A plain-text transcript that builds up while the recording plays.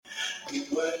We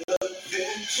will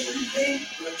eventually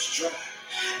rush dry,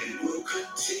 and we'll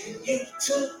continue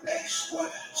to ask why.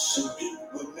 So do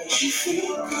what makes you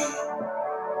feel good.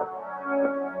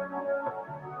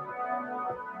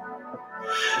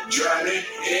 Drowning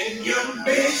in your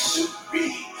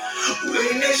misery,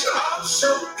 when it's all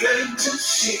so plain to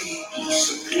see.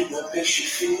 So do what makes you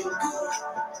feel good.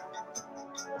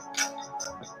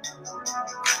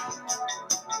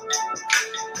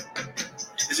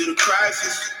 Is it a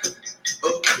crisis or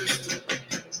a crystal,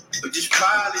 or just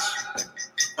polish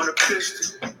on a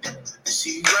pistol?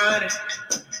 See you running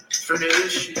from the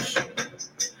issues.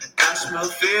 I smell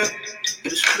fear,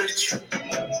 it'll split you.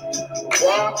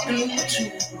 Walk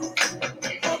into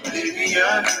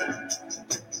oblivion,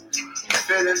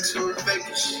 fell into a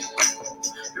vacancy.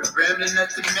 You're rambling at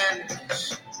the madness,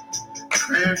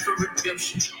 praying for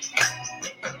redemption.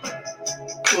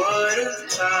 What a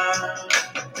time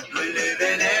we're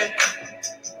living in.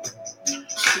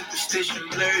 Superstition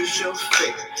blurs your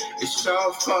fate. It's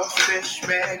all far-fetched,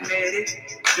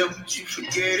 magnetic. Don't you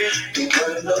forget it. We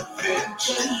will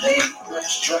eventually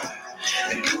rush dry,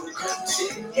 and we'll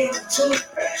continue to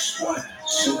ask why.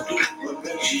 So do what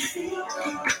makes you feel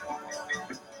good.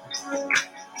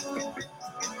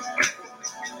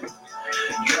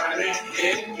 Drowning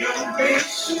in your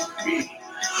misery,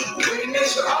 when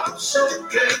it's all so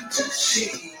plain to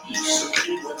see. So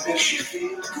do what makes you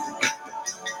feel good.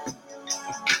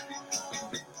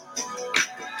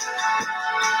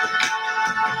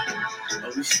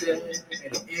 Are we staring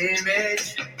at an image?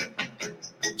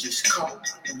 Just call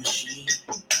the machine.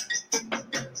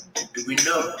 Do we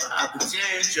know our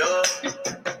potential?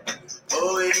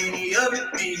 Or any other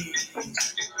being?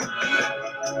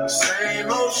 Same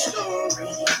old story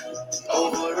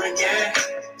over again.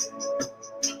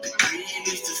 The greed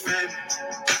leads to famine.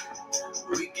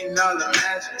 We can all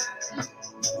imagine.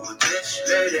 We'll just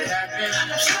let it happen. I'm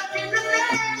stuck in the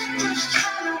lane, just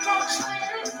trying to walk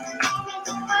straight. All of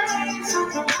the ways of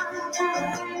the world.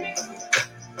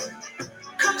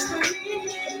 Constantly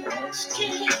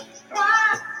asking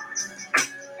why.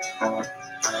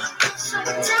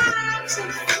 Sometimes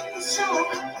it feels so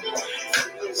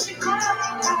physical. I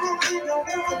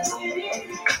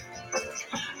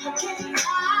can't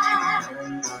hide.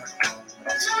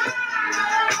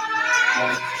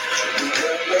 We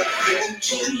will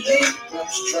eventually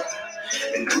rush dry,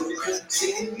 and we'll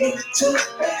continue to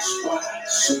ask why.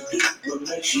 So do what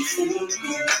makes you feel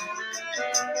good.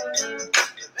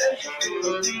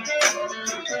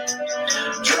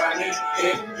 Drowning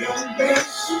in your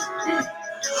misery,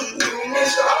 when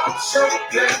it's all so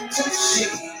plain to see.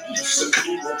 So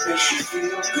do what makes you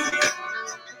feel good.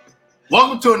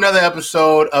 Welcome to another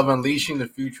episode of Unleashing the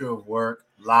Future of Work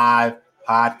live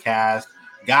podcast,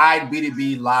 Guide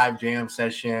B2B live jam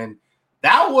session.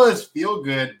 That was Feel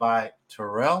Good by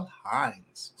Terrell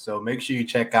Hines. So make sure you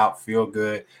check out Feel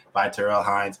Good by Terrell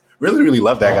Hines. Really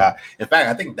love that guy. In fact,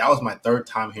 I think that was my third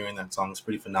time hearing that song. It's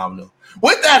pretty phenomenal.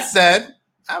 With that said,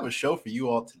 I have a show for you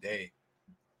all today.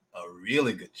 A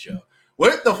really good show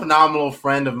with the phenomenal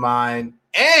friend of mine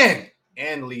and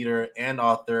leader and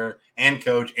author and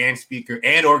coach and speaker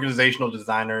and organizational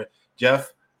designer,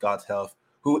 Jeff Gothelf,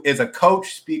 who is a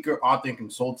coach, speaker, author, and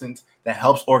consultant that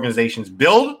helps organizations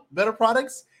build better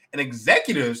products and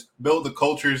executives build the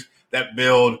cultures that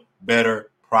build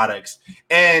better products.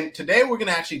 And today we're going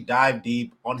to actually dive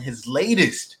deep on his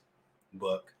latest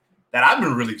book that I've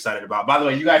been really excited about. By the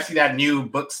way, you guys see that new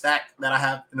book stack that I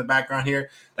have in the background here?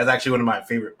 That's actually one of my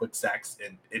favorite book stacks,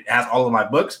 and it has all of my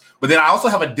books. But then I also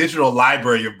have a digital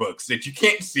library of books that you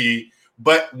can't see.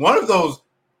 But one of those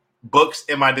books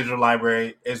in my digital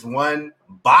library is one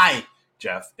by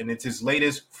Jeff, and it's his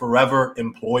latest, Forever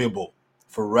Employable.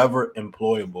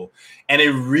 And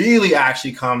it really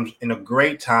actually comes in a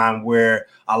great time where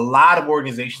a lot of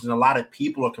organizations and a lot of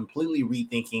people are completely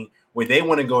rethinking where they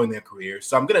want to go in their careers.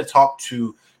 So I'm going to talk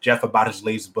to Jeff about his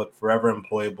latest book, Forever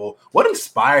Employable, what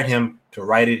inspired him to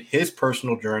write it, his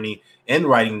personal journey in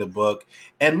writing the book,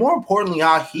 and more importantly,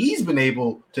 how he's been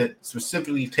able to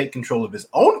specifically take control of his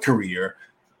own career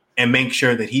and make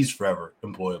sure that he's forever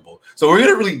employable. So we're going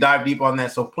to really dive deep on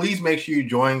that. So please make sure you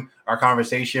join our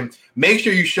conversation. Make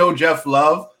sure you show Jeff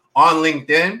love on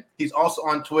LinkedIn. He's also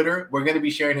on Twitter. We're going to be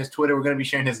sharing his Twitter. We're going to be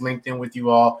sharing his LinkedIn with you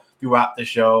all throughout the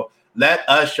show. Let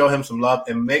us show him some love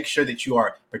and make sure that you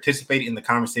are participating in the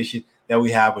conversation that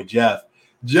we have with Jeff.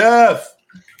 Jeff.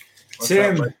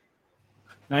 Tim,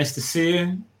 nice to see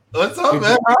you. What's up,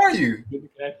 man? How are you?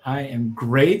 I am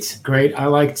great. I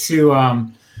like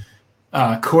to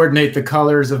coordinate the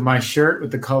colors of my shirt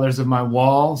with the colors of my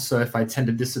wall. So if I tend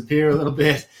to disappear a little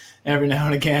bit every now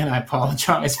and again, I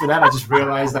apologize for that. I just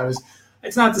realized I was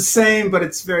It's not the same, but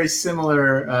it's very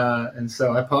similar. And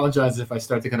so I apologize if I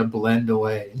start to kind of blend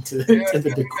away into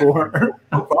the decor.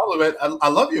 No problem, man. I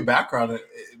love your background,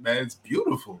 man. It's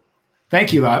beautiful.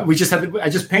 Thank you. I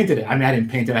just painted it. I mean, I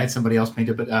didn't paint it. I had somebody else paint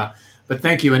it, but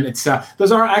thank you. And it's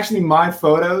those are actually my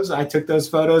photos. I took those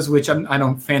photos, which I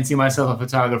don't fancy myself a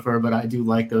photographer, but I do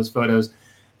like those photos.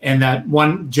 And that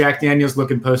one Jack Daniels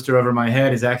looking poster over my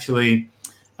head is actually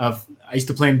of. I used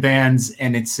to play in bands,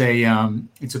 and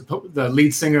the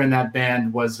lead singer in that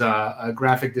band was a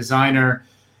graphic designer,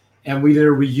 and we did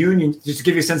a reunion. Just to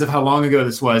give you a sense of how long ago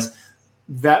this was,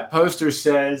 that poster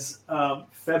says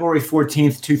February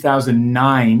 14th,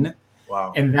 2009.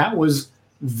 Wow. And that was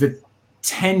the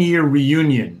 10-year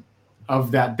reunion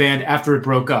of that band after it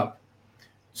broke up.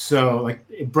 So like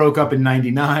it broke up in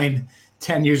 99.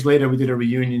 10 years later, we did a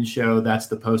reunion show. That's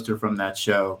the poster from that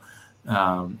show.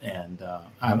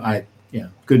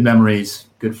 Good memories,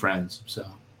 good friends. So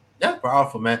yeah,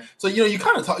 powerful, man. So you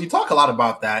kind of talk a lot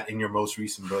about that in your most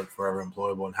recent book, Forever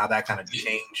Employable, and how that kind of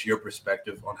changed your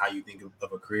perspective on how you think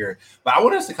of a career. But I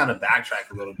want us to kind of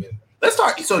backtrack a little bit. Let's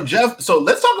talk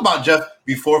about Jeff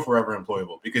before Forever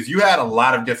Employable, because you had a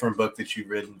lot of different books that you've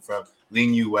written, from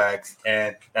Lean UX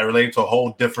and that related to a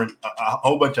whole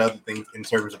bunch of other things in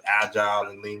terms of agile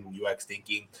and Lean UX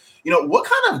thinking. What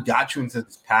kind of got you into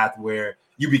this path where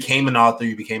you became an author,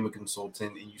 you became a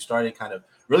consultant, and you started kind of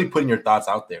really putting your thoughts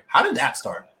out there? How did that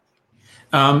start?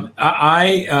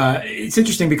 It's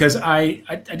interesting because I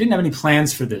didn't have any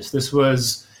plans for this. This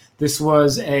was it's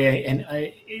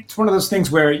one of those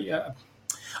things where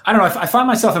I don't know. I find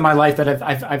myself in my life that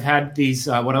I've had these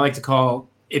what I like to call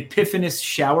epiphanous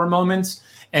shower moments,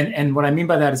 and what I mean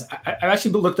by that is I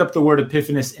actually looked up the word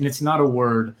epiphanous, and it's not a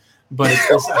word, but it's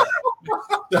just,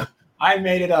 I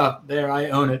made it up. There, I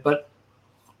own it, but.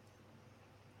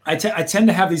 I tend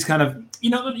to have these kind of,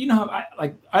 how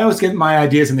I always get my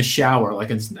ideas in the shower,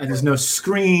 and there's no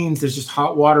screens, there's just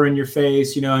hot water in your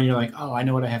face, and you're like, oh, I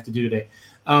know what I have to do today.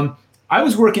 I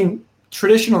was working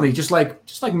traditionally, just like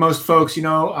most folks,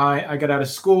 I got out of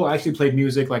school. I actually played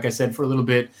music, like I said, for a little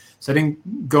bit. So I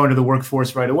didn't go into the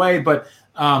workforce right away, but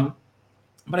I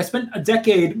spent a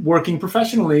decade working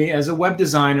professionally as a web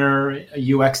designer,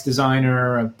 a UX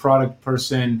designer, a product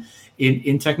person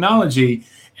in technology.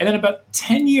 And then about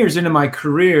 10 years into my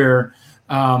career,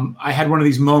 I had one of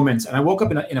these moments, and I woke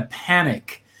up in a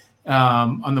panic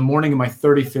on the morning of my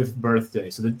 35th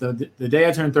birthday. So the day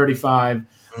I turned 35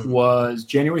 was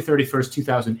January 31st,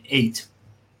 2008.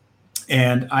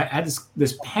 And I had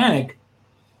this panic.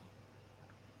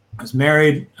 I was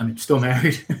married. I'm still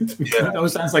married. It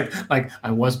always sounds like I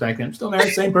was back then. I'm still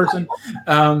married, same person.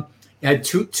 I had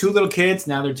two little kids.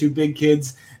 Now they're two big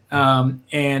kids.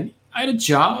 And I had a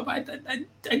job.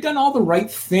 I'd done all the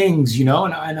right things, and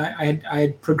I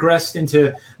had progressed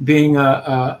into being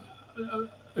a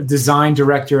design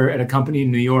director at a company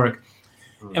in New York.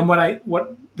 And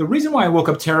the reason why I woke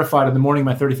up terrified on the morning of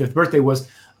my 35th birthday was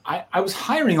I was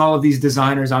hiring all of these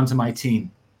designers onto my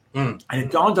team. And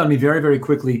it dawned on me very, very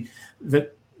quickly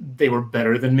that they were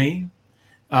better than me.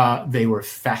 They were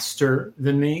faster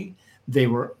than me. They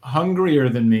were hungrier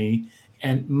than me.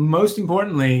 And most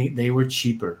importantly, they were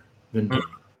cheaper than me.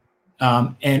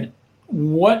 And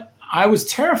what I was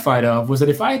terrified of was that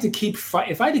if I had to keep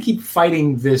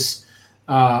fighting this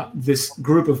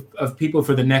group of people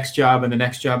for the next job and the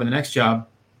next job and the next job,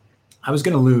 I was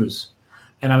going to lose.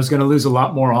 And I was going to lose a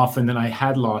lot more often than I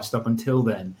had lost up until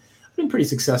then. I've been pretty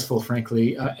successful,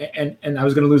 frankly, and I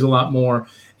was going to lose a lot more.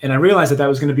 And I realized that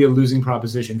was going to be a losing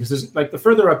proposition, because there's the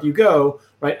further up you go,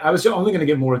 right, I was only going to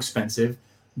get more expensive.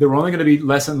 There were only going to be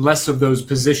less and less of those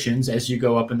positions as you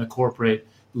go up in the corporate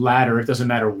ladder. It doesn't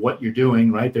matter what you're doing,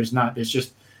 right? There's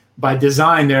just by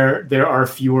design there are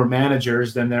fewer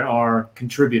managers than there are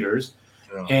contributors.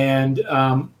 Yeah. And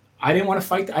I didn't want to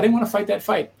fight. I didn't want to fight that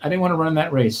fight. I didn't want to run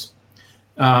that race.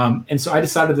 And so I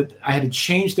decided that I had to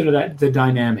change the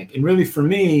dynamic. And really, for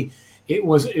me, it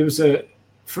was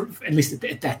at least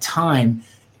at that time,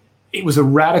 it was a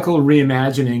radical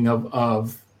reimagining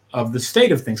of the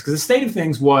state of things. Because the state of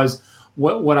things was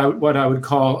what I would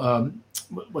call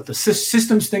what the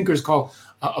systems thinkers call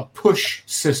a push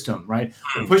system, right?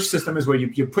 A push system is where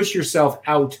you push yourself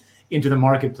out into the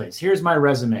marketplace. Here's my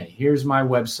resume. Here's my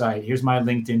website. Here's my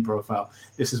LinkedIn profile.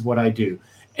 This is what I do.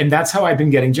 And that's how I've been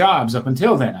getting jobs up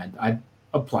until then. I'd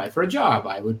apply for a job.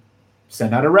 I would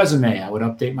send out a resume. I would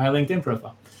update my LinkedIn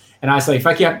profile. And I was like,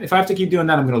 if I have to keep doing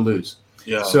that, I'm going to lose.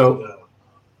 Yeah. So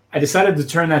I decided to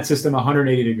turn that system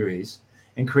 180 degrees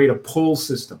and create a pull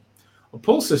system. A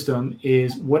pull system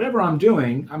is whatever I'm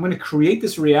doing, I'm going to create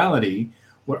this reality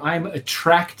where I'm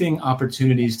attracting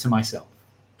opportunities to myself.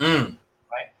 Right?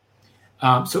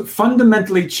 So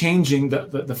fundamentally changing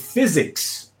the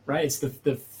physics, right? It's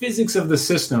the physics of the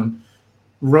system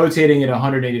rotating at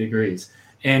 180 degrees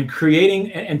and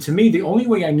creating. And to me, the only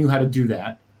way I knew how to do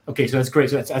that. Okay, so that's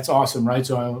great. So that's awesome, right?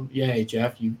 So yay,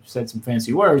 Jeff, you said some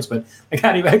fancy words, but I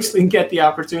got to actually get the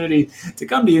opportunity to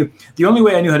come to you. The only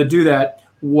way I knew how to do that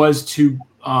was to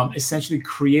essentially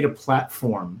create a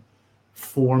platform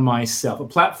for myself, a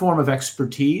platform of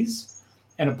expertise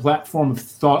and a platform of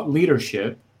thought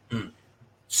leadership,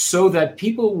 so that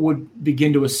people would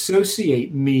begin to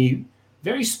associate me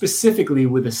very specifically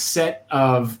with a set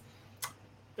of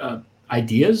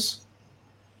ideas.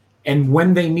 And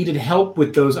when they needed help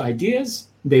with those ideas,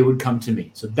 they would come to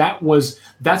me. So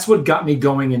that's what got me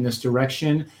going in this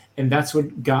direction. And that's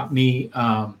what got me,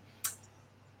 I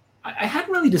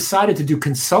hadn't really decided to do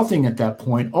consulting at that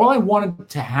point. All I wanted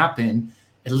to happen,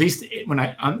 at least when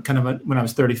I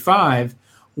was 35,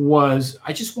 was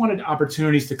I just wanted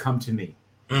opportunities to come to me,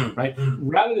 right?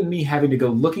 Rather than me having to go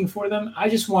looking for them, I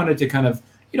just wanted to kind of,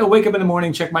 wake up in the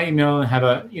morning, check my email, and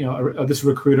have this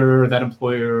recruiter, that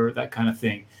employer, that kind of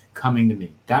thing coming to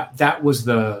me. That was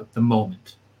the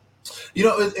moment. It's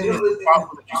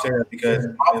powerful that you say that, because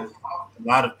a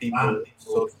lot of people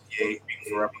associate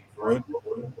Forever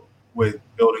Good with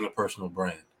building a personal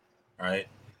brand, right?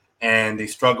 And they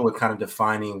struggle with kind of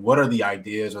defining what are the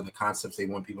ideas or the concepts they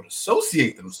want people to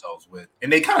associate themselves with,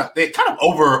 and they kind of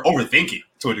overthink it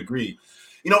to a degree.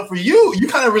 For you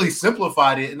kind of really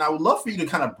simplified it, and I would love for you to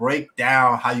kind of break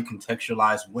down how you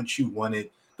contextualize what you wanted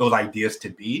those ideas to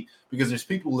be, because there's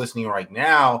people listening right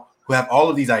now who have all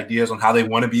of these ideas on how they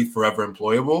want to be forever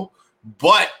employable,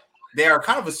 but they are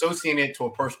kind of associating it to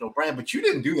a personal brand. But you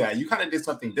didn't do that. You kind of did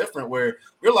something different, where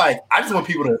you're like, I just want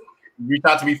people to reach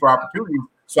out to me for opportunities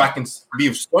so I can be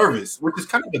of service, which is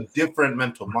kind of a different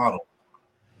mental model.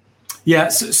 Yeah.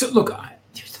 So look,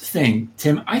 here's the thing,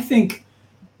 Tim. I think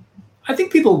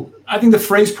the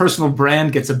phrase personal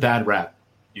brand gets a bad rap.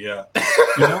 Yeah.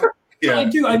 Yeah, I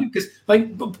do because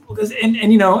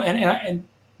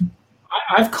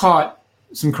I've caught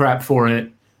some crap for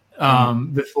it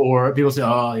before. People say,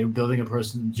 "Oh, you're building a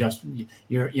person, just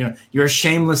you're a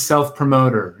shameless self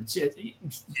promoter."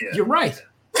 You're right.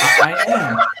 I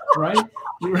am right.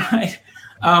 You're right.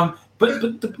 But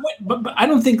the point. But I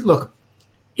don't think. Look,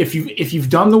 if you've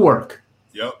done the work,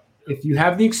 if you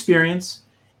have the experience,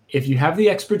 if you have the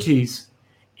expertise,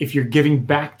 if you're giving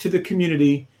back to the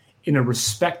community in a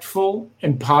respectful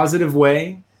and positive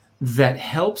way that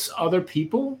helps other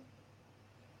people,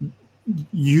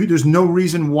 there's no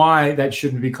reason why that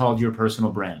shouldn't be called your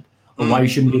personal brand, or why you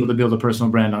shouldn't be able to build a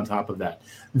personal brand on top of that.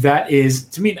 That is,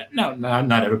 to me,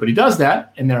 not everybody does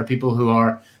that, and there are people who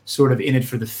are sort of in it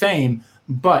for the fame.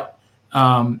 But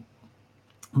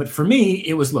for me,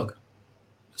 it was, look.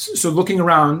 So looking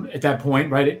around at that point,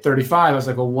 right at 35, I was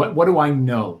like, well, what do I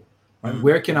know? Right?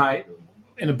 Where can I?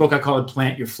 In a book, I call it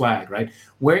 "Plant Your Flag." Right?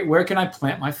 Where can I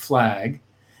plant my flag,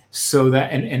 so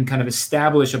that and kind of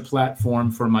establish a platform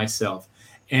for myself?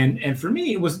 And for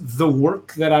me, it was the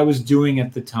work that I was doing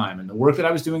at the time, and the work that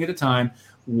I was doing at the time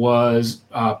was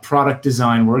product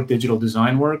design work, digital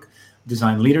design work,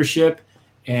 design leadership,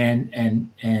 and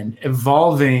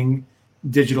evolving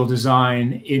digital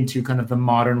design into kind of the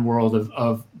modern world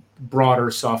of broader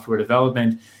software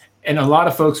development. And a lot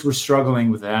of folks were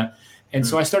struggling with that. And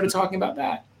so I started talking about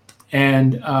that.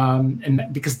 And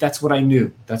because that's what I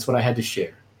knew, that's what I had to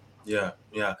share. Yeah.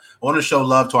 I want to show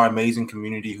love to our amazing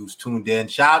community who's tuned in.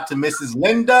 Shout out to Mrs.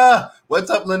 Linda. What's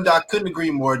up, Linda? I couldn't agree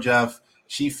more, Jeff.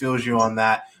 She feels you on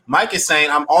that. Mike is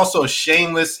saying, I'm also a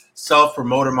shameless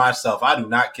self-promoter myself. I do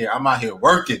not care. I'm out here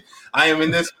working. I am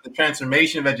in this for the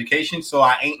transformation of education, so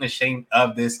I ain't ashamed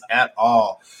of this at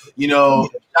all. You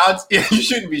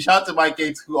shouldn't be. Shout out to Mike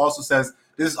Gates, who also says,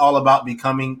 this is all about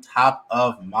becoming top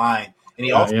of mind. And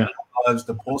he also loves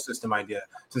the pull system idea,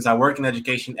 since I work in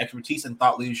education, expertise, and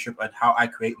thought leadership, and how I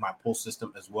create my pull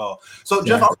system as well. So,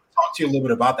 Jeff, I want to talk to you a little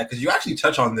bit about that, because you actually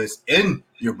touch on this in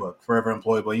your book, Forever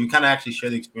Employable. You kind of actually share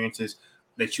the experiences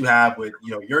that you have with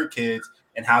your kids,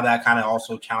 and how that kind of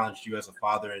also challenged you as a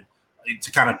father, and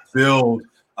to kind of build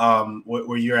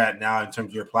where you're at now in terms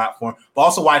of your platform, but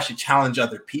also why it should challenge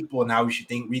other people and how we should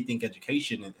rethink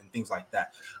education and things like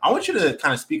that. I want you to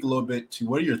kind of speak a little bit to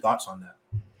what are your thoughts on that?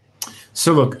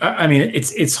 So look, I mean,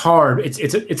 it's hard.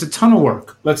 It's a ton of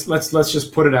work. Let's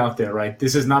just put it out there, right?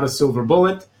 This is not a silver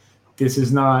bullet. This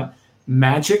is not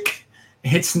magic.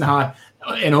 It's not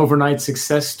an overnight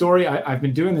success story. I've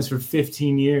been doing this for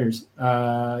 15 years.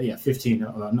 15.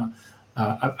 I'm not.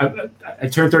 I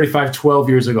turned 35 12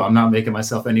 years ago. I'm not making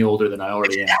myself any older than I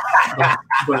already am.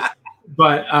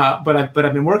 but I've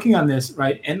been working on this,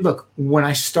 right? And look, when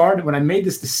I made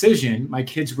this decision, my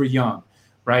kids were young,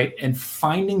 right? And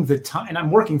finding the time, and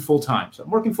I'm working full time. So I'm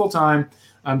working full time.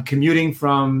 I'm commuting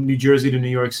from New Jersey to New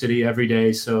York City every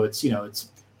day. So it's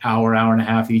hour and a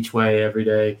half each way every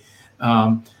day.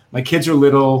 My kids are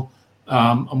little.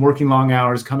 I'm working long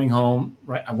hours, coming home,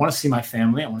 right? I want to see my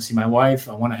family. I want to see my wife.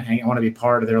 I want to be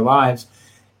part of their lives.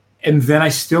 And then I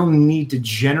still need to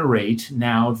generate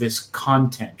now this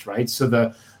content, right? So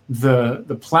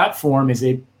the platform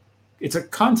it's a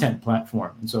content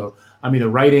platform. And so I'm either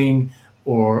writing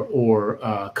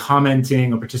or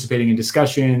commenting or participating in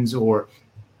discussions or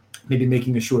maybe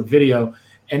making a short video,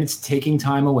 and it's taking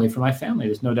time away from my family.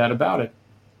 There's no doubt about it.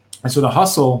 And so the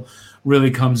hustle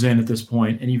really comes in at this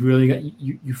point, and you've really got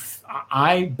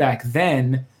I back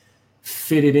then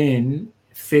fit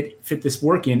this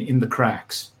work in the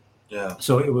cracks. Yeah.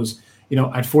 So it was,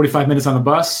 I had 45 minutes on the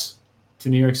bus to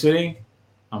New York City.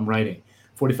 I'm writing.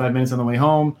 45 minutes on the way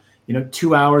home.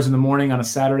 2 hours in the morning on a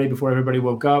Saturday before everybody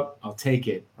woke up. I'll take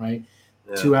it, right?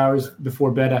 Yeah. 2 hours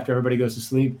before bed after everybody goes to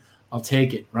sleep. I'll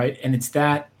take it, right? And it's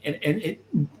that, and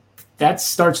that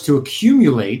starts to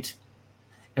accumulate.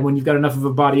 And when you've got enough of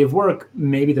a body of work,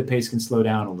 maybe the pace can slow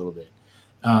down a little bit.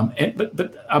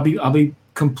 But I'll be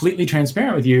completely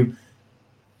transparent with you.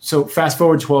 So fast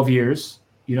forward 12 years.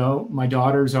 My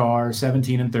daughters are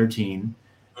 17 and 13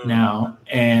 now,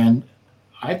 and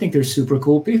I think they're super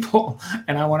cool people,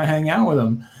 and I want to hang out with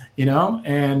them.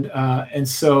 And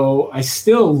so I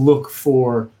still look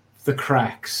for the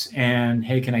cracks. And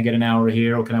hey, can I get an hour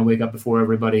here, or can I wake up before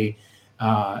everybody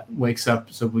wakes up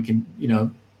so we can,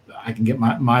 I can get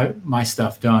my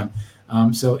stuff done.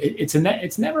 So it's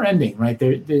never ending, right?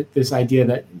 This idea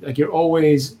that like you're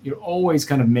always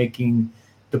kind of making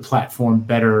the platform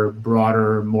better,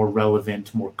 broader, more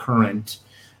relevant, more current,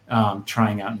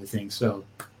 trying out new things. So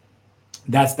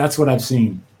that's what I've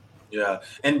seen. Yeah.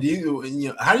 And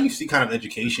how do you see kind of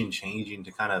education changing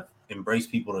to kind of embrace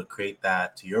people to create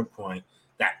that, to your point,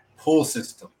 that pull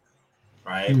system,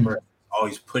 right? Where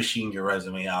always pushing your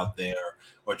resume out there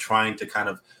or trying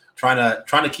to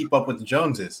keep up with the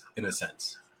Joneses in a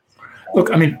sense.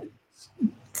 Look, I mean,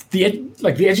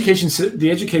 the education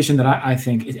that I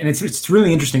think, and it's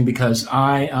really interesting because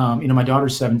my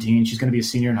daughter's 17. She's going to be a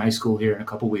senior in high school here in a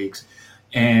couple weeks,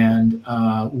 and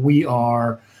we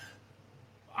are.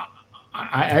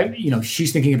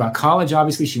 She's thinking about college.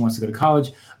 Obviously, she wants to go to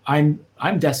college. I'm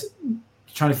trying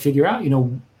to figure out,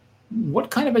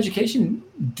 what kind of education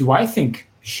do I think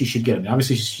she should get? I mean,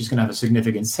 obviously, she's going to have a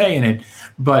significant say in it,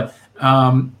 but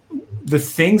the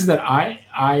things that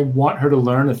I want her to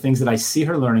learn, the things that I see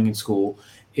her learning in school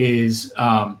is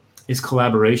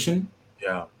collaboration.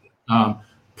 Yeah.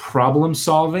 Problem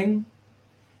solving,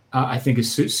 I think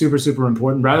is super, super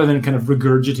important rather than kind of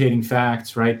regurgitating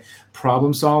facts, right?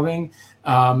 Problem solving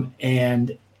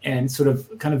and sort of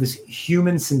kind of this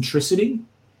human centricity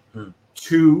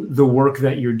to the work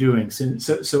that you're doing.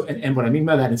 So and what I mean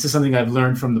by that, this is something I've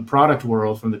learned from the product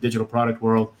world, from the digital product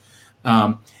world,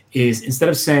 is instead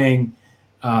of saying,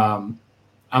 I'm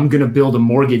going to build a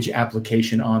mortgage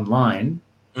application online,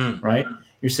 right?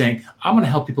 You're saying, I'm going to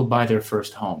help people buy their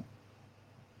first home,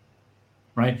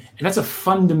 right? And that's a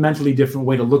fundamentally different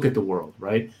way to look at the world,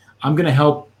 right? I'm going to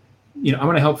help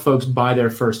folks buy their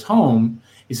first home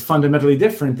is fundamentally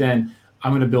different than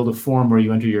I'm going to build a form where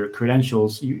you enter your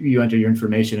credentials, you enter your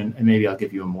information, and maybe I'll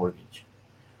give you a mortgage,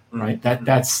 right?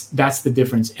 That's the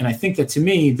difference. And I think that to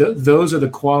me, those are the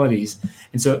qualities.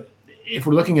 And so if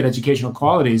we're looking at educational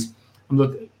qualities,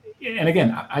 and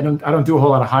again, I don't do a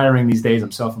whole lot of hiring these days.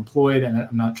 I'm self-employed, and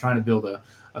I'm not trying to build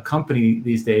a company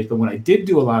these days. But when I did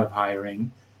do a lot of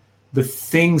hiring, the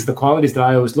qualities that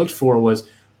I always looked for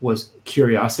was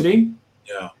curiosity,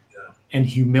 and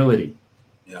humility.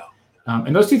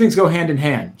 And those two things go hand in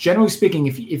hand. Generally speaking,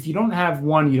 if you don't have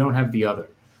one, you don't have the other.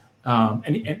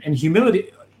 And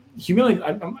humility,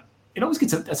 it always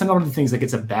that's another one of the things that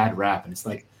gets a bad rap, and it's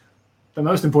like the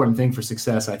most important thing for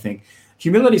success, I think.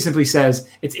 Humility simply says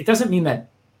it doesn't mean that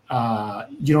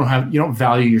you don't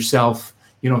value yourself,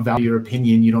 you don't value your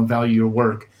opinion, you don't value your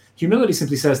work. Humility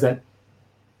simply says that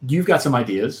you've got some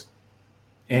ideas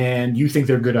and you think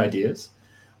they're good ideas,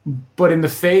 but in the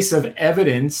face of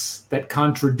evidence that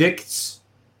contradicts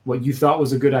what you thought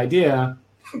was a good idea,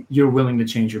 you're willing to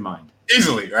change your mind.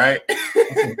 Easily, right?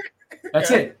 That's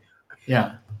it.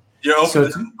 Yeah. You're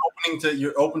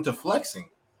open to flexing.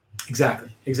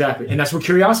 Exactly. And that's where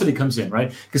curiosity comes in,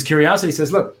 right? Because curiosity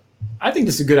says, look, I think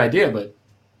this is a good idea, but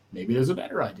maybe there's a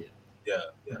better idea.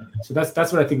 Yeah. So that's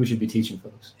what I think we should be teaching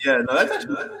folks. Yeah, no, that's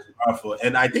actually powerful,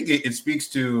 and I think it speaks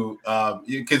to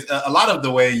because a lot of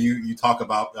the way you talk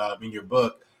about in your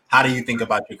book, how do you think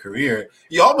about your career?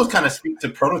 You almost kind of speak to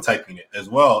prototyping it as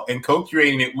well and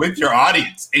co-creating it with your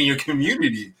audience and your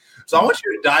community. So I want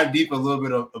you to dive deep a little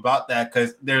bit about that,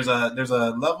 because there's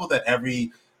a level that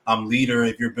every leader,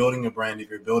 if you're building a brand, if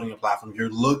you're building a platform, you're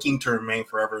looking to remain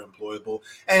forever employable.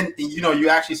 And you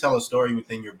actually tell a story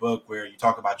within your book where you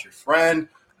talk about your friend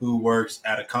who works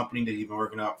at a company that he's been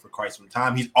working out for quite some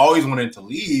time. He's always wanted to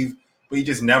leave, but he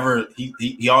just never,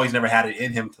 he always never had it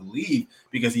in him to leave,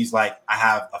 because he's like, I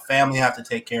have a family I have to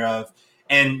take care of.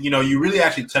 And, you really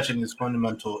actually touch on this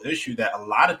fundamental issue that a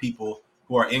lot of people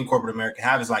who are in corporate America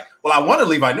have, is like, well, I want to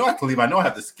leave. I know I can leave. I know I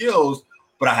have the skills,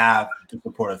 but I have to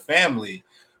support a family.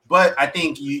 But I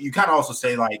think you kind of also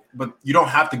say, like, but you don't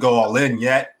have to go all in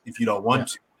yet if you don't want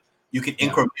to. You can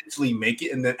incrementally make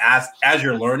it, and then as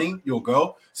you're learning, you'll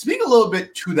go. Speak a little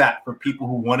bit to that for people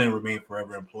who want to remain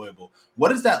forever employable. What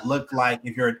does that look like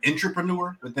if you're an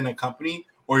entrepreneur within a company,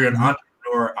 or you're an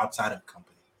entrepreneur outside of a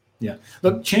company? Yeah,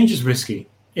 look, change is risky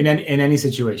in any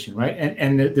situation, right?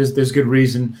 And there's good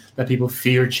reason that people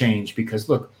fear change, because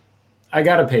look, I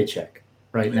got a paycheck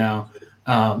right now,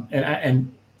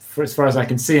 and for as far as I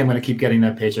can see, I'm going to keep getting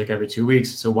that paycheck every 2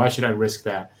 weeks. So why should I risk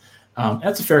that?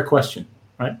 That's a fair question.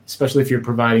 Right? Especially if you're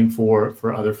providing for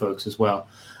other folks as well.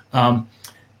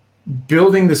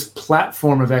 Building this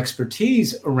platform of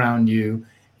expertise around you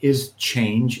is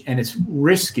change, and it's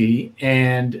risky,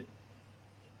 and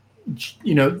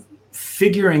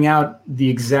figuring out the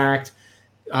exact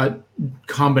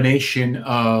combination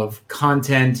of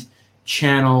content,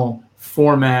 channel,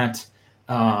 format,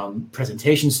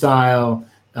 presentation style,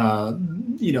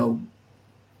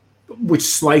 which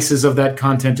slices of that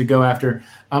content to go after.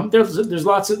 There's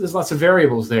lots of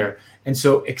variables there, and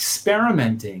so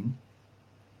experimenting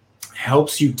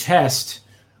helps you test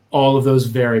all of those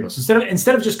variables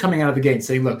instead of just coming out of the gate and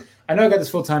saying, look, I know I got this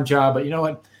full-time job, but you know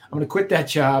what? I'm going to quit that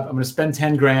job. I'm going to spend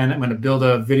 10 grand. I'm going to build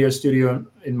a video studio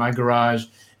in my garage,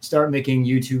 start making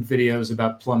YouTube videos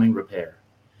about plumbing repair,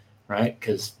 right?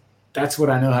 Because that's what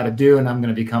I know how to do, and I'm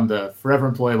going to become the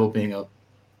forever employable being a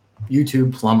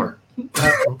YouTube plumber.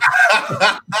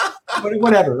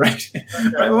 Whatever, right?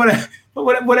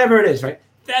 Whatever it is, right?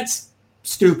 That's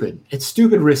stupid. It's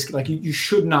stupid risk. Like you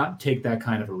should not take that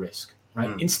kind of a risk,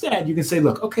 right? Instead, you can say,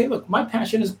 look, my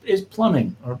passion is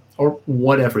plumbing or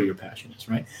whatever your passion is,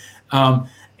 right?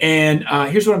 And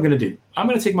here's what I'm going to do. I'm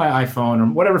going to take my iPhone or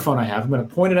whatever phone I have. I'm going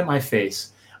to point it at my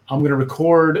face. I'm going to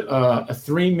record a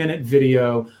 3-minute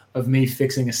video of me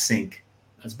fixing a sink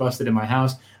that's busted in my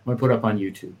house. I'm going to put it up on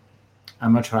YouTube.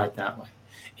 I'm going to try it that way.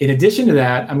 In addition to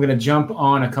that, I'm going to jump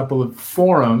on a couple of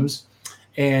forums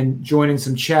and join in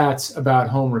some chats about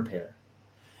home repair.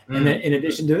 And then in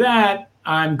addition to that,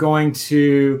 I'm going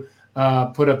to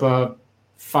put up a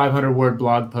 500-word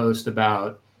blog post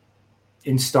about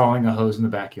installing a hose in the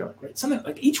backyard. Right? Something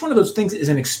like each one of those things is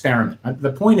an experiment.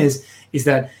 The point is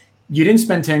that you didn't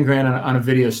spend 10 grand on a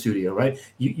video studio, right?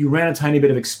 You ran a tiny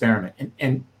bit of experiment,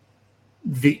 and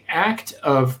the act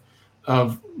of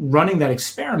running that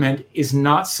experiment is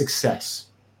not success,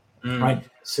 right?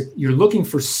 So you're looking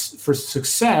for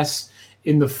success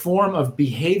in the form of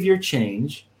behavior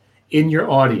change in your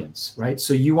audience, right?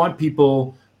 So you want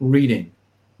people reading,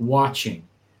 watching,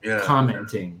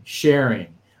 commenting, sharing,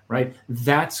 right?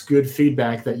 That's good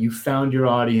feedback that you found your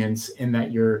audience and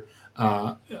that you're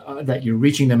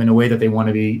reaching them in a way that they want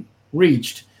to be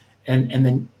reached,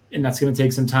 and that's going to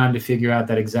take some time to figure out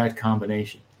that exact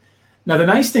combination. Now, the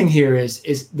nice thing here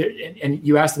is there, and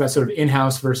you asked about sort of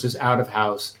in-house versus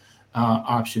out-of-house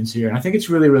options here, and I think it's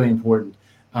really, really important.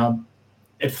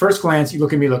 At first glance, you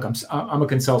look at me. Look, I'm a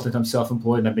consultant. I'm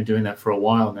self-employed, and I've been doing that for a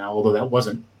while now. Although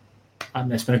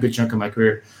I spent a good chunk of my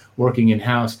career working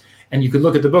in-house. And you could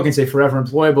look at the book and say, "Forever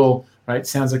Employable," right?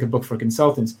 Sounds like a book for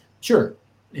consultants. Sure,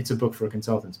 it's a book for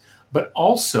consultants. But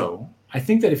also, I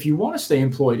think that if you want to stay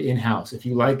employed in-house, if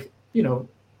you like,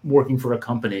 working for a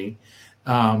company,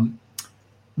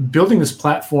 building this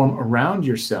platform around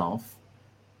yourself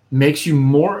makes you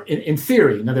more, in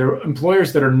theory. Now, there are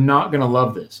employers that are not going to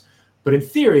love this, but in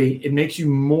theory, it makes you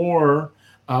more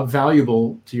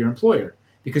valuable to your employer,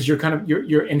 because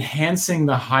you're enhancing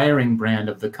the hiring brand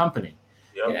of the company.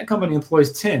 Yep. That company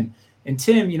employs Tim, and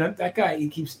Tim, that guy, he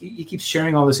keeps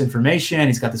sharing all this information.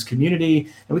 He's got this community,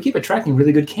 and we keep attracting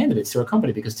really good candidates to our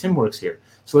company because Tim works here.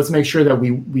 So let's make sure that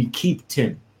we keep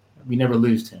Tim. We never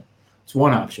lose Tim. It's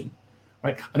one option,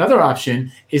 right? Another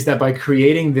option is that by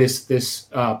creating this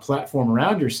platform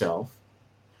around yourself,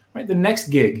 right, the next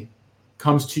gig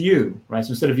comes to you, right?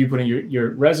 So instead of you putting your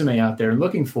resume out there and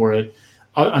looking for it,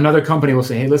 another company will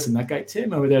say, hey, listen, that guy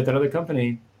Tim over there at that other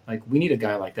company, like, we need a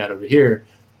guy like that over here.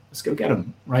 Let's go get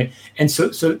him, right? And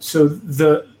so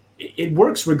it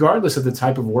works regardless of the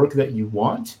type of work that you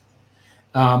want.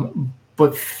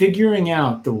 But figuring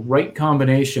out the right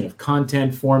combination of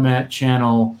content, format,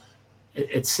 channel,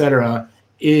 et cetera,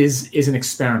 is an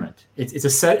experiment. It's a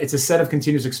set of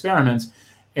continuous experiments.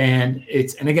 And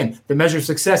again, the measure of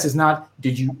success is not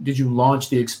did you launch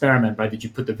the experiment, right? Did you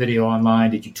put the video online?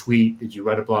 Did you tweet? Did you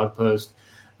write a blog post?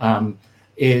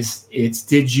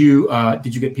 Did you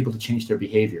get people to change their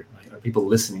behavior? Right? Are people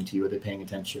listening to you? Are they paying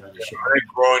attention? Are they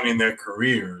growing in their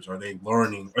careers? Are they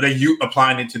learning? Are they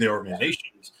applying it to their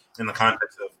organizations in the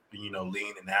context of lean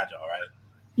and agile, right?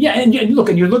 Yeah, and look,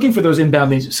 and you're looking for those inbound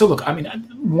leads. So look, I mean,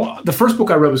 the first book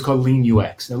I wread was called Lean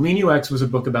UX. Now, Lean UX was a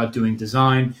book about doing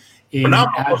design in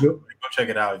agile. Go check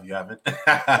it out if you haven't.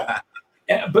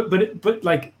 Yeah, but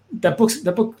like that book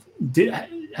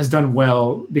has done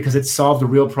well because it solved a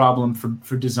real problem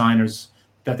for designers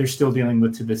that they're still dealing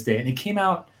with to this day. And it came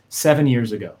out 7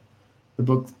 years ago. The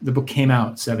book came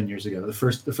out 7 years ago. The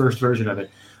first version of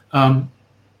it.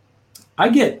 I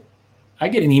get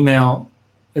an email,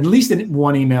 at least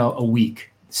one email a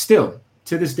week, still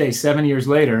to this day, 7 years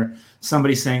later,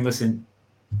 somebody saying, listen,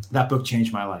 that book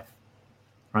changed my life,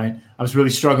 right? I was really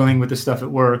struggling with this stuff at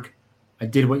work. I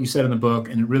did what you said in the book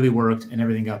and it really worked and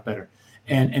everything got better.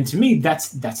 And to me, that's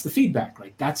the feedback,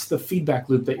 right? That's the feedback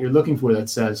loop that you're looking for that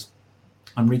says,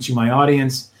 I'm reaching my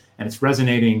audience and it's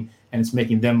resonating and it's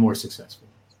making them more successful.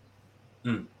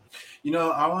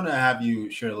 I want to have you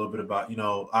share a little bit about, and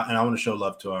I want to show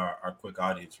love to our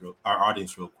audience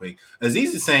real quick.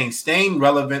 Aziz is saying, staying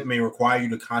relevant may require you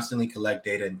to constantly collect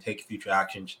data and take future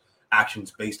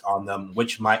actions based on them,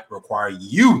 which might require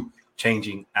you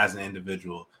changing as an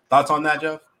individual. Thoughts on that,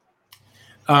 Jeff?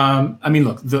 I mean,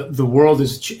 look, the world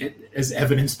is, as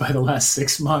evidenced by the last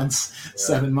 6 months,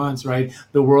 7 months, right?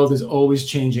 The world is always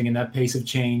changing, and that pace of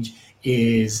change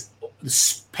is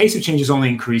only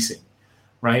increasing,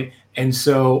 right? And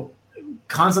so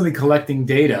constantly collecting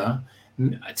data,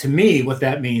 to me, what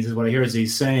that means is what I hear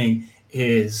Aziz saying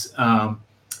is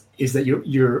that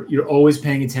you're always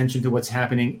paying attention to what's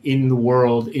happening in the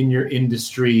world, in your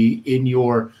industry, in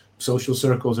your social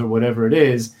circles or whatever it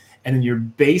is. And then you're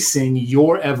basing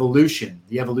your evolution,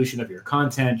 the evolution of your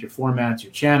content, your formats,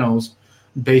 your channels,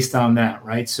 based on that,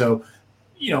 right? So,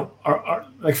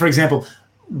 like, for example,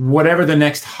 whatever the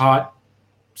next hot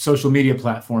social media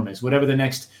platform is, whatever the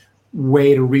next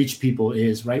way to reach people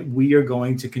is, right? We are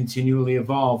going to continually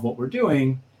evolve what we're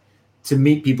doing to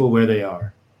meet people where they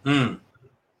are.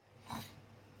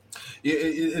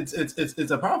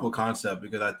 It's a powerful concept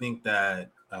because I think that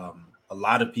a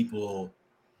lot of people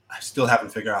still haven't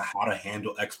figured out how to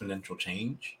handle exponential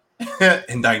change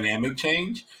and dynamic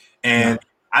change. And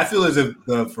I feel as if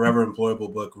the Forever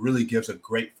Employable book really gives a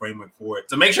great framework for it.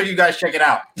 So make sure you guys check it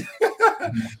out.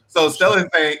 So Stella is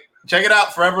saying, check it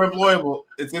out, Forever Employable.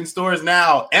 It's in stores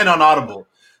now and on Audible.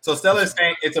 So Stella is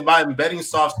saying it's about embedding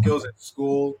soft skills in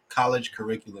school, college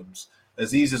curriculums.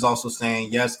 Aziz is also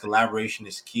saying, yes, collaboration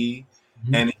is key.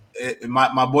 And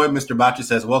my boy, Mr. Bachi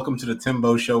says, welcome to the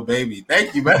Timbo Show, baby.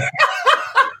 Thank you, man.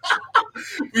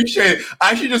 Appreciate it.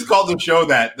 I should just call the show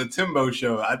that, the Timbo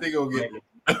Show. I think it will get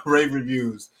rave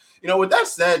reviews. With that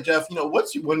said, Jeff,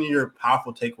 what's one of your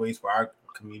powerful takeaways for our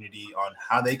community on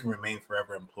how they can remain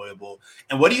forever employable?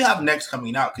 And what do you have next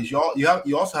coming out? Because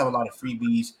you also have a lot of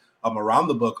freebies around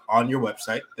the book on your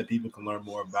website that people can learn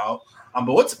more about.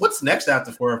 But what's next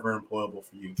after Forever Employable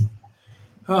for you?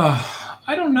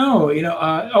 I don't know.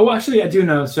 Actually, I do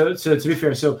know. So to be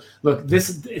fair, so look,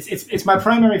 it's my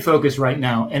primary focus right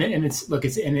now, and it's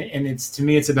to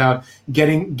me, it's about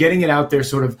getting it out there.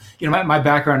 Sort of, my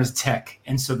background is tech,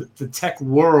 and so the tech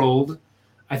world,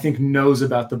 I think, knows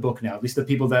about the book now. At least the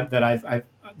people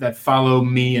that follow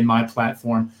me and my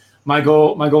platform. My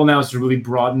goal now is to really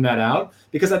broaden that out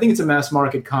because I think it's a mass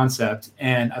market concept,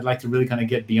 and I'd like to really kind of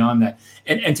get beyond that.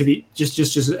 And to be just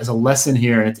as a lesson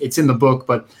here, it's in the book,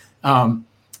 but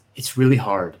it's really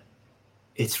hard.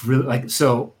 It's really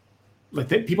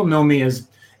people know me as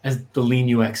the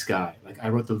Lean UX guy. Like, I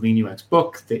wrote the Lean UX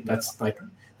book. That's like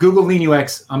Google Lean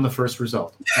UX. I'm the first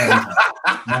result every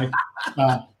time.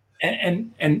 Right?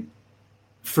 And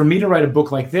for me to write a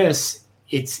book like this,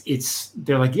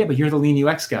 they're like, yeah, but you're the Lean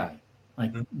UX guy.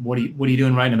 Like, what are you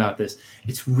doing writing about this?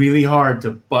 It's really hard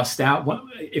to bust out.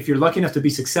 If you're lucky enough to be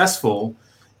successful,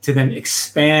 to then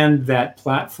expand that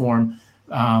platform,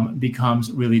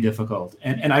 becomes really difficult.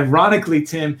 And ironically,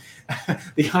 Tim,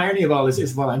 the irony of all this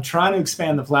is while I'm trying to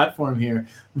expand the platform here,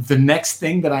 the next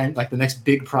thing that I'm like the next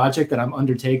big project that I'm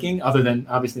undertaking, other than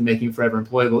obviously making Forever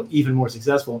Employable even more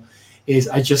successful, is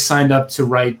I just signed up to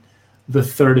write the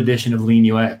 3rd edition of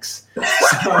Lean UX.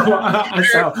 So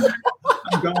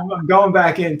I'm going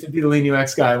back in to be the Lean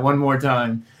UX guy one more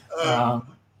time.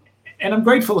 And I'm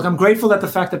grateful. Look, I'm grateful that the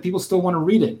fact that people still want to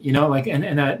read it,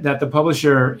 and that the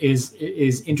publisher is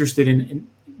interested in.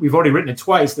 We've already written it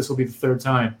twice. This will be the 3rd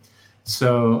time.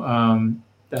 So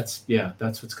that's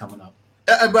what's coming up.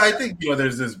 But I think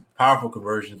there's this powerful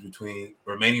convergence between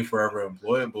remaining forever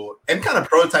employable and kind of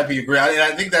prototyping your career. And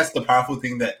I think that's the powerful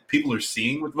thing that people are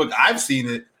seeing with the book. I've seen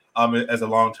it as a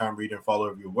long-time reader and follower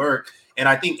of your work, and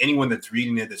I think anyone that's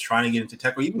reading it, that's trying to get into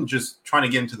tech, or even just trying to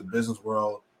get into the business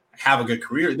world, have a good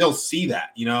career, they'll see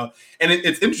that, and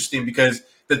it's interesting because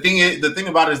the thing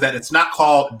about it is that it's not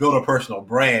called build a personal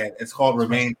brand, it's called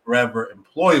remain forever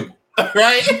employable,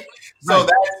 right? So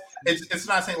it's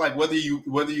not saying like whether you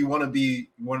want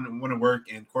to work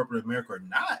in corporate America or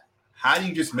not, how do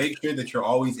you just make sure that you're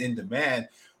always in demand,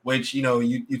 which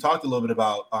you talked a little bit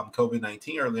about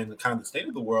COVID-19 earlier and the kind of the state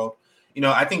of the world.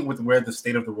 I think with where the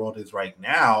state of the world is right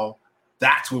now,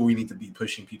 that's where we need to be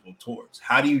pushing people towards.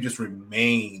 How do you just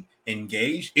remain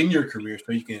engaged in your career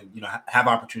so you can, have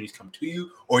opportunities come to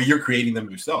you, or you're creating them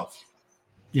yourself?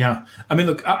 Yeah. I mean,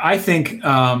 look, I think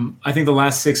the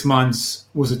last 6 months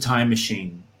was a time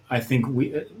machine. I think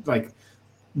we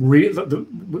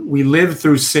lived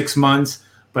through 6 months,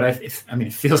 but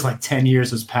it feels like 10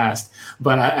 years has passed.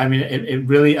 But it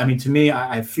really, to me,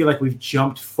 I feel like we've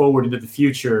jumped forward into the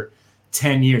future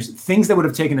 10 years. Things that would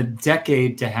have taken a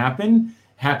decade to happen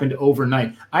happened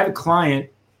overnight. I have a client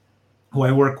who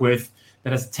I work with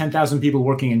that has 10,000 people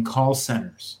working in call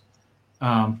centers.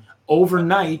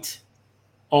 Overnight,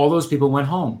 all those people went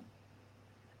home,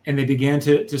 and they began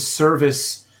to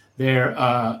service their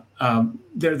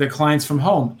clients from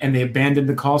home, and they abandoned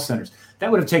the call centers.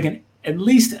 That would have taken at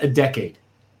least a decade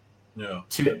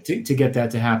to get that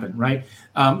to happen, right?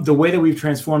 The way that we've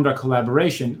transformed our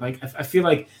collaboration, I feel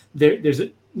like there's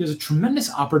a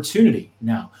tremendous opportunity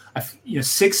now.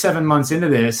 6-7 months into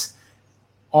this,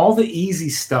 all the easy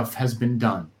stuff has been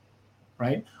done,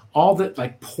 right? All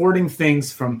the porting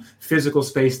things from physical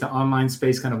space to online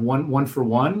space, kind of one for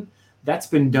one, that's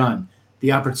been done.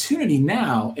 The opportunity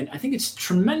now, and I think it's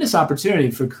tremendous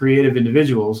opportunity for creative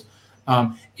individuals,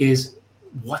 is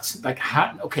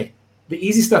the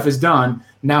easy stuff is done.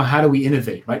 Now, how do we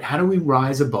innovate, right? How do we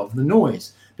rise above the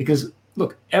noise? Because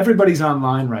look, everybody's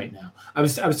online right now. I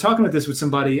was talking about this with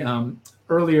somebody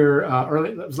earlier.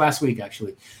 It was last week,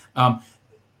 actually.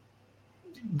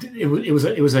 It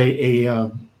was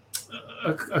an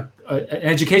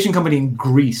education company in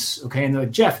Greece. Okay, and they're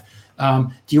like, Jeff,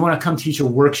 do you want to come teach a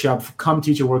workshop? Come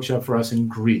teach a workshop for us in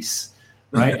Greece,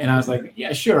 right? And I was like,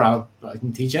 yeah, sure. I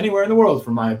can teach anywhere in the world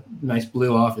from my nice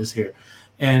blue office here.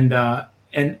 And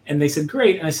they said,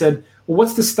 great. And I said, well,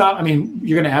 what's to stop?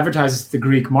 You're going to advertise the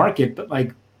Greek market, but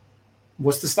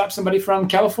what's to stop somebody from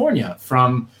California,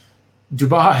 from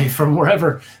Dubai, from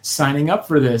wherever signing up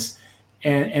for this?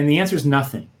 And the answer is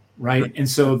nothing, right? And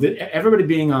so everybody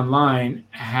being online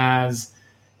has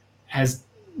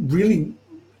really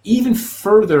even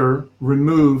further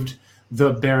removed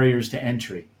the barriers to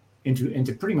entry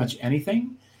into pretty much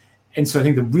anything. And so I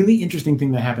think the really interesting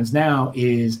thing that happens now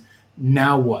is,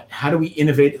 now what? How do we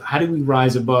innovate? How do we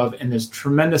rise above? And there's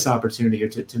tremendous opportunity here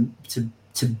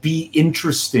to be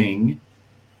interesting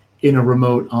in a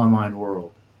remote online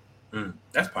world.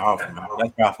 That's powerful, man.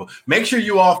 That's powerful. Make sure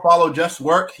you all follow Jeff's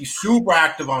work. He's super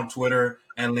active on Twitter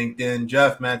and LinkedIn.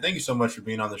 Jeff, man, thank you so much for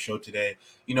being on the show today.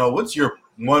 What's your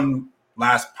one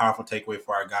last powerful takeaway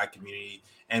for our guide community,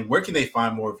 and where can they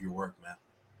find more of your work, man?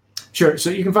 Sure. So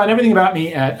you can find everything about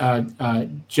me at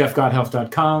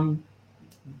jeffgothelf.com.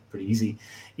 Pretty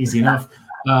easy enough.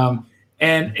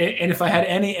 And if I had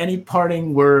any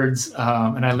parting words,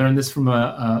 and I learned this from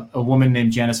a woman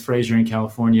named Janice Fraser in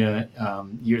California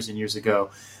years and years ago.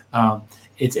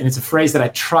 It's a phrase that I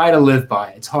try to live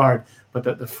by. It's hard, but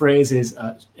the phrase is,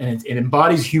 and it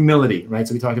embodies humility, right?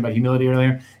 So we talked about humility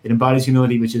earlier. It embodies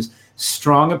humility, which is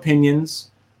strong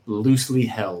opinions loosely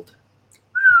held.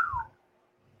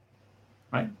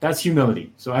 Right? That's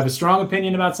humility. So I have a strong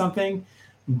opinion about something,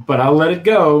 but I'll let it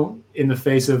go in the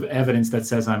face of evidence that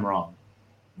says I'm wrong.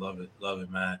 Love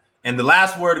it, man. And the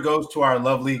last word goes to our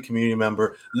lovely community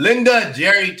member, Linda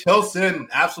Jerry Tilson.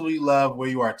 Absolutely love where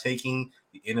you are taking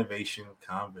the innovation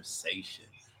conversation.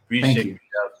 Appreciate you,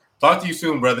 Jeff. Talk to you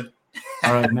soon, brother.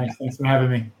 All right, nice. Thanks for having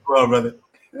me. Well, brother.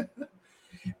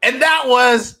 And that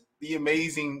was the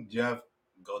amazing Jeff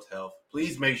Gothelf.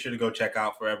 Please make sure to go check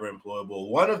out Forever Employable.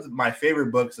 One of my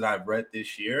favorite books that I've read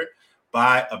this year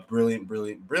by a brilliant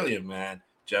man,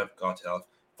 Jeff Gothelf.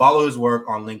 Follow his work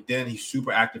on LinkedIn. He's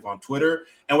super active on Twitter.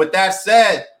 And with that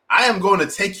said, I am going to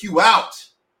take you out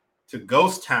to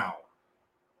Ghost Town,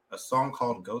 a song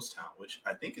called Ghost Town, which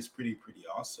I think is pretty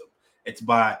awesome. It's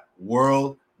by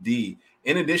World D.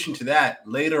 In addition to that,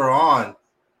 later on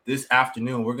this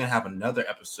afternoon, we're going to have another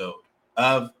episode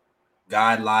of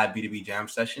Guide Live B2B Jam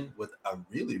Session with a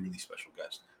really special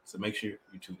guest. So make sure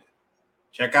you tune in.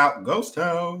 Check out Ghost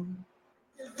Town.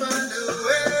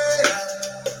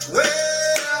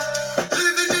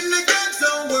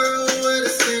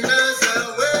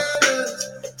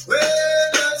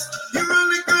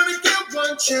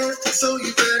 So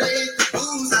you better hit the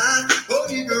bullseye. Oh,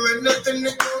 you doing nothing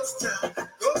in Ghost Town.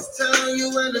 Ghost Town, you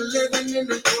ain't living in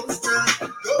the Ghost Town.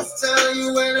 Ghost Town, you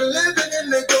ain't living in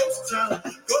the Ghost Town.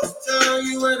 Ghost Town,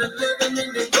 you ain't living in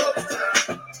the Ghost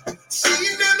Town. See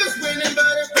your numbers winning,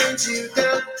 but it brings you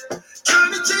down.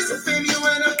 Trying to chase a fame, you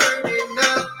ain't a burning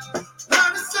now.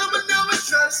 Why does someone always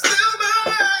try to steal my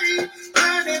life?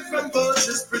 Hiding from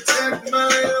vultures, protect my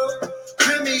own.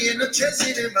 Put me in the chest,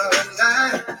 in my own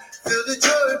life. Feel the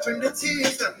joy from the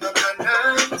tears of my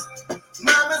eyes.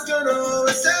 Mama's gonna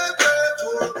always say a prayer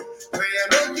for me. Pray I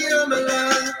make it on my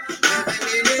life.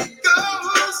 Living in a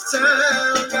ghost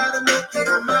town. Gotta make it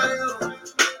on my own.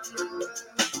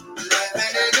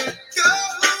 Living in a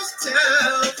ghost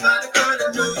town. Gotta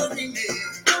know me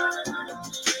name.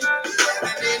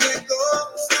 Living in a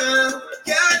ghost town.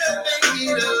 Gotta make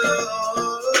it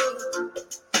alone.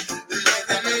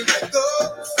 Living in a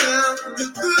ghost town. The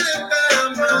good and bad.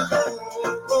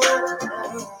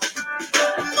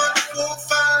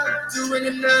 Doing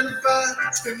a 9 to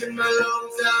 5, spending my long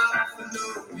time for no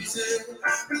reason.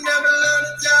 Never learn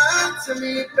to die. Tell me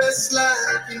your best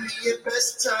life, give me your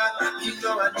best time. You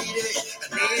know I need it,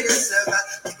 I need to survive.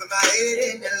 Keeping my head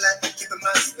in the light, keeping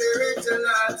my spirit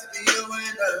alive to be a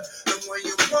winner. And when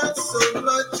you want so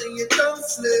much and you don't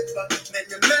slip up,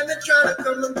 man, they try to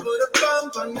come and put a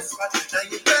bomb on your spot. Now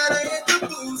you better hit the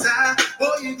bullseye.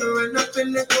 Boy, you growing up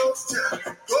in the ghost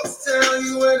town. Ghost town,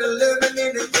 you ain't living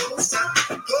in the ghost town.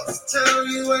 Ghost town,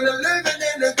 you ain't living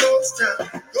in the ghost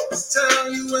town. Ghost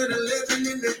town, you ain't living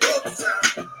in the ghost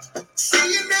town.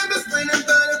 See your neighbors winning,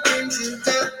 but it brings you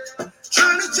down.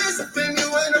 Trying to chase a fame, you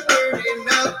ain't a burning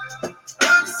out.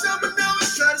 Why does someone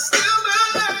always try to steal my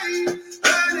life?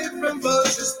 Hiding from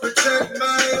vultures, protect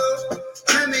my own.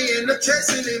 Put me in the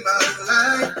chasing in my own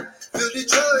life. Feel the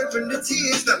joy from the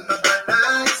tears that my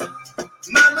eyes.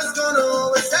 Mama's gonna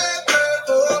always say a prayer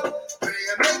for. Pray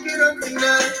I make it up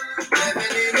tonight.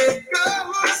 Living in a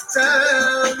ghost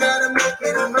town. Gotta make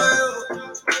it on my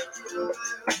own.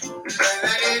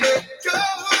 Living in a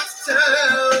ghost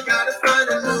town. Gotta find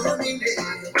a new meaning.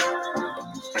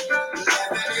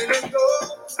 Living in a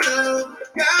ghost town.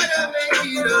 Gotta make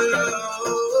it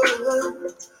alone.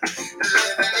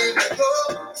 Living in a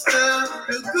ghost town.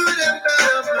 The good and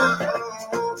bad of my own.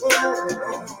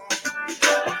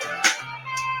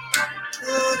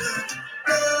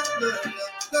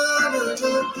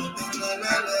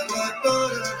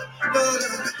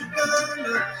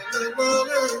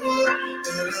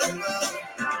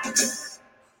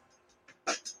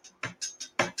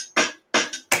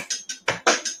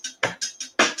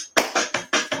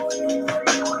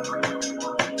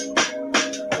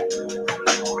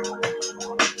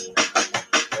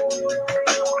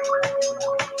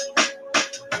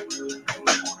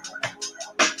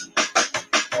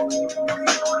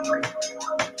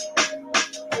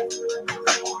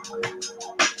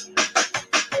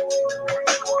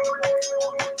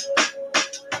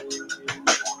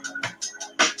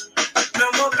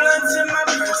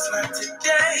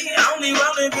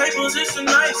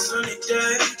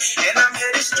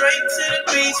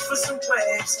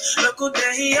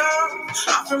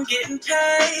 From getting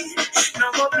paid, no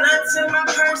more blunts in my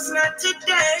purse, not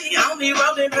today. Only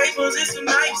rolling papers, it's a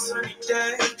nice sunny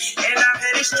day, and I'm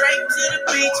headed straight to the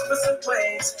beach for some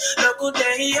waves. Local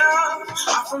day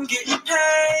off from getting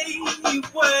paid. Wait,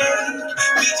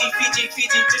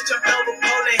 Fiji, just jumped over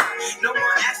Poland. No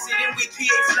more accident with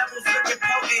pH levels looking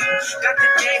potent. Got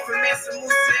the game from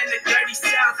Mansa-Musa in the dirty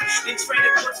south. Then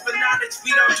traded books for knowledge,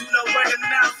 we don't do no word of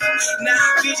mouth.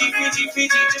 Nah, Fiji,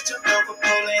 just jumped over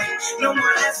Poland. No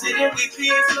more accident with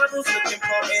pH levels looking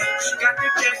potent. Got the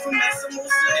game from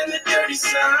Mansa-Musa in the dirty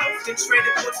south. Then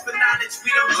traded books for knowledge,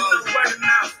 we don't do no word of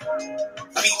mouth.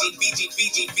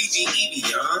 Fiji,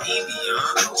 Evian.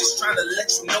 I'm just trying to let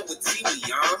you know what team we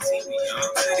on. To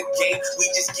the game, we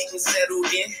just getting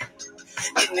settled in.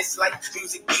 And it's like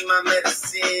music be my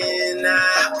medicine.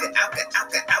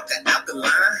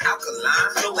 Alkaline. line.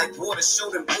 Flow like water, show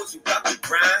them boys we got the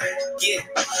grind. Yeah,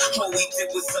 all we did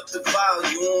was up the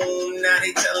volume. Now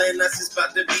they telling us it's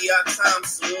about to be our time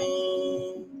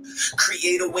soon.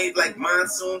 Create a wave like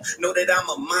monsoon. Know that I'm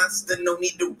a monster, no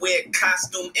need to wear a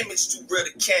costume. Image too real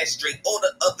to castrate. All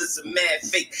the others are mad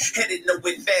fake. Headed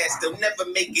nowhere fast, they'll never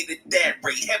make it at that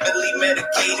rate. Heavily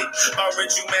medicated.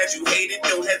 Aren't you mad you hate it?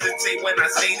 Don't hesitate when I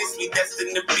say this. We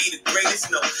destined to be the greatest.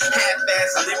 No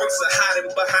half-ass lyrics are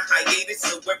hiding behind hiatus.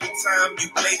 So every time you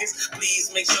play this,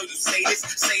 please make sure you say this.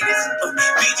 Say this.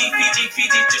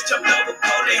 Fiji, just jumped over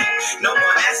Poland. No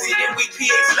more acid and we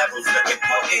pH levels looking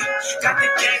potent. Got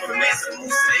the game from Mansa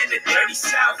Musa in the dirty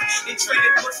south. They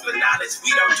traded books for knowledge,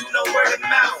 we don't do no word of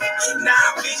mouth.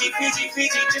 Nah, Fiji,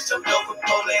 just jumped over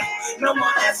Poland. No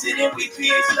more acid and we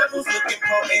pH levels looking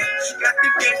potent. Got the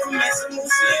game from Mansa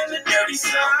Musa in the dirty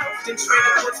south. They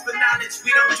traded books for knowledge,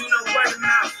 we don't do no word of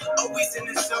mouth. Always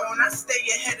in the zone, I stay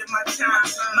ahead of my time.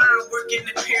 Mind work in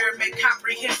the pyramid,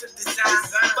 comprehensive design.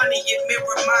 Funny it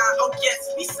mirror mine, oh yes,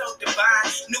 we so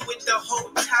divine. Knew it the whole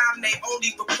time, they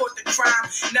only report the crime.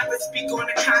 Never speak on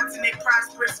the continent,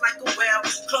 prosperous like a whale.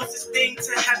 Closest thing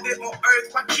to heaven on earth,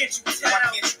 why can't you tell?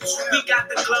 We got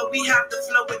the glow, we have the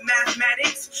flow with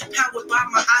mathematics. Powered by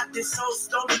my art, this soul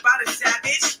stolen by the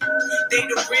savage. They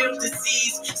the real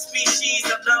disease, species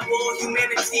of love all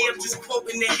humanity. I'm just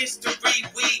quoting the history.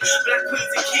 We, black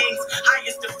queens and kings,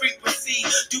 highest the frequency.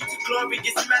 Due to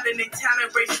glorious melanin,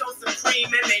 talent, race so supreme.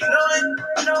 And they know it,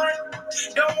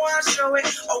 don't want to show it.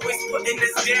 Always putting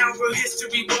us down, real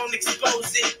history won't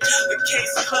expose it. The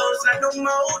case closed, not no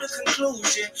more the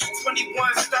conclusion.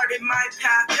 21 started my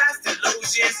path past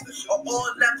illusions. On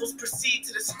all levels, proceed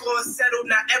to the score settled.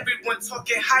 Now everyone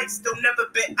talking heights, still never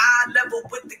been eye level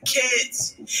with the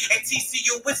kids. And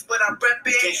TCU is what I'm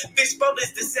repping. Fishbowl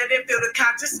is the setting, feel the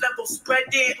conscious level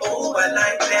spreading. Oh, I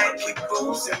like that. Keep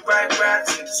rules and right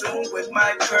raps in tune with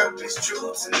my purpose,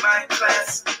 truths in my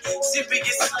class.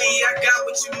 Seriously, I got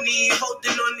what you need.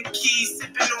 Holding on the keys,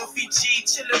 sipping on Fiji,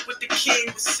 chilling with the king.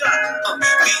 What's up?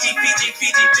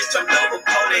 Fiji, just jumped over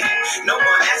Poland. No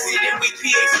more acid and we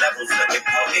pH levels looking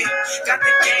potent. Got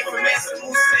the game from Mansa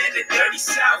Musa in the dirty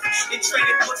south. They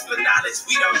traded books for knowledge,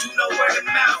 we don't do no word of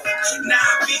mouth.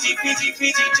 Nah, Fiji,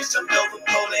 just jumped over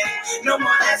Poland. No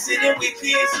more acid and we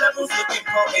pH levels looking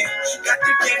potent. Got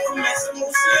the game from Mansa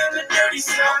Musa in the dirty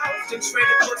south. They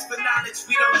traded books for knowledge,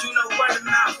 we don't do no word of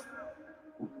mouth.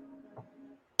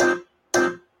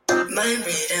 Mind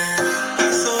reader, I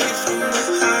saw you from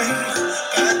behind.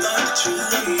 I thought that you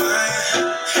were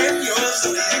mine, and yours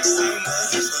so the next time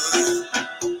was fun.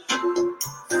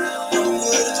 No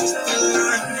words, just a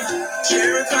line.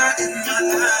 Terrified in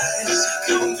my eyes,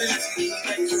 convince me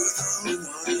that you're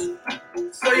the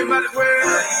one. So you might as well.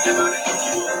 So you might as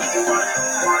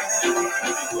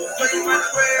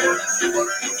well.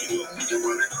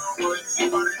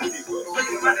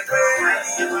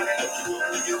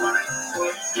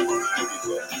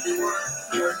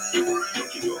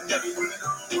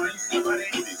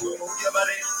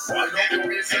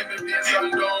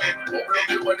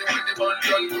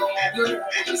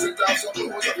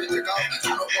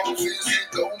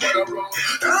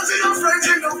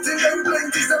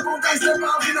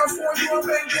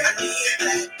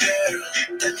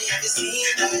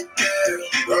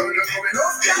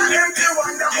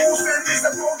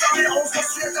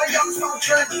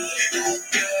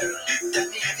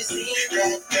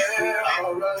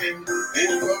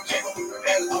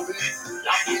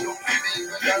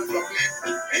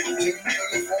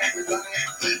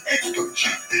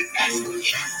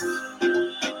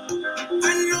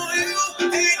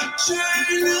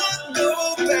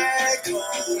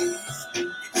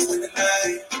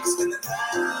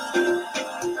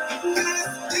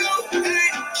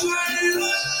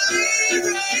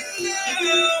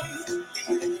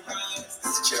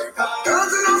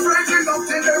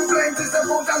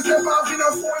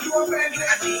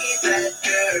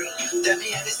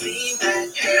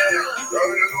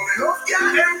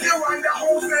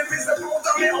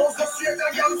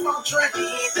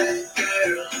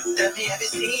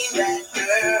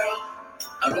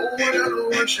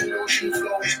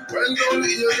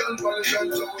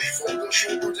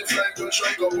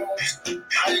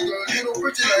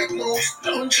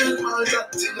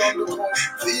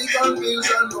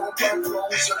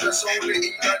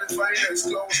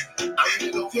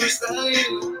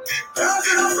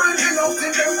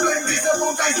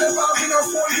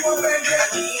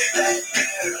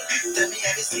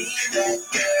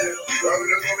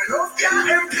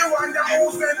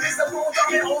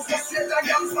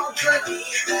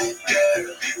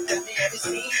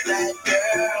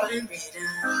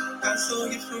 I saw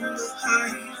you from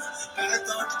behind. I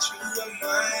thought that you were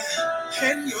mine,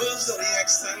 and your zodiac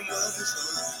sign was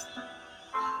fun.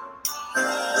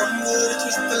 From wood to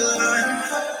twist the line,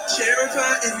 cherry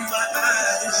pie in my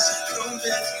eyes,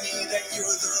 convince me that you're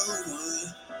the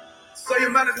one. So you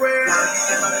might as well. So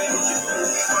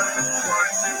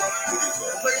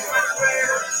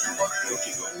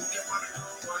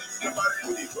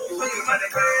you might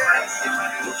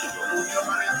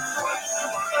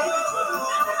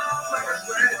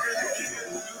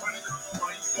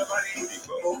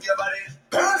move your body.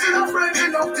 Girls in a friend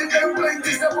enough to them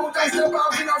plenty. Step out and step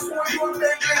out in a phone you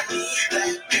make me.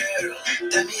 That girl,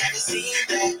 tell me have you seen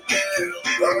that girl?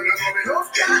 Girl, you know me love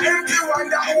can't help you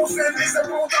and the house and this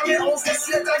about me house to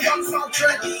see the young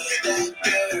factory. That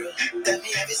girl, tell me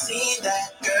have you seen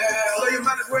that girl? So you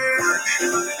might as well.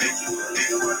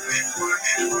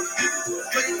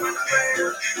 So you might as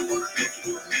well.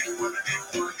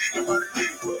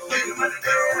 So you might as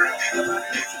well.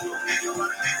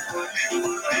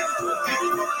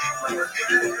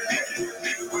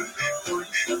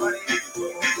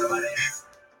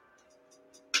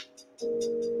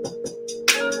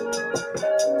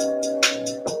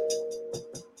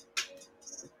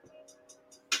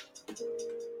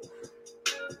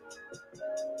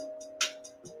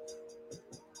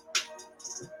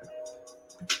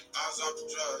 I was off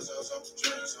the drugs, I was off the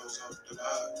drinks, I was off the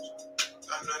lies.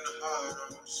 Got nothing to hide,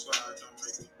 I'm on the side, don't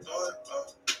make me throw it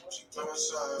up. She by my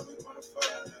side, we wanna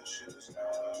fight, that shit is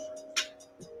nice.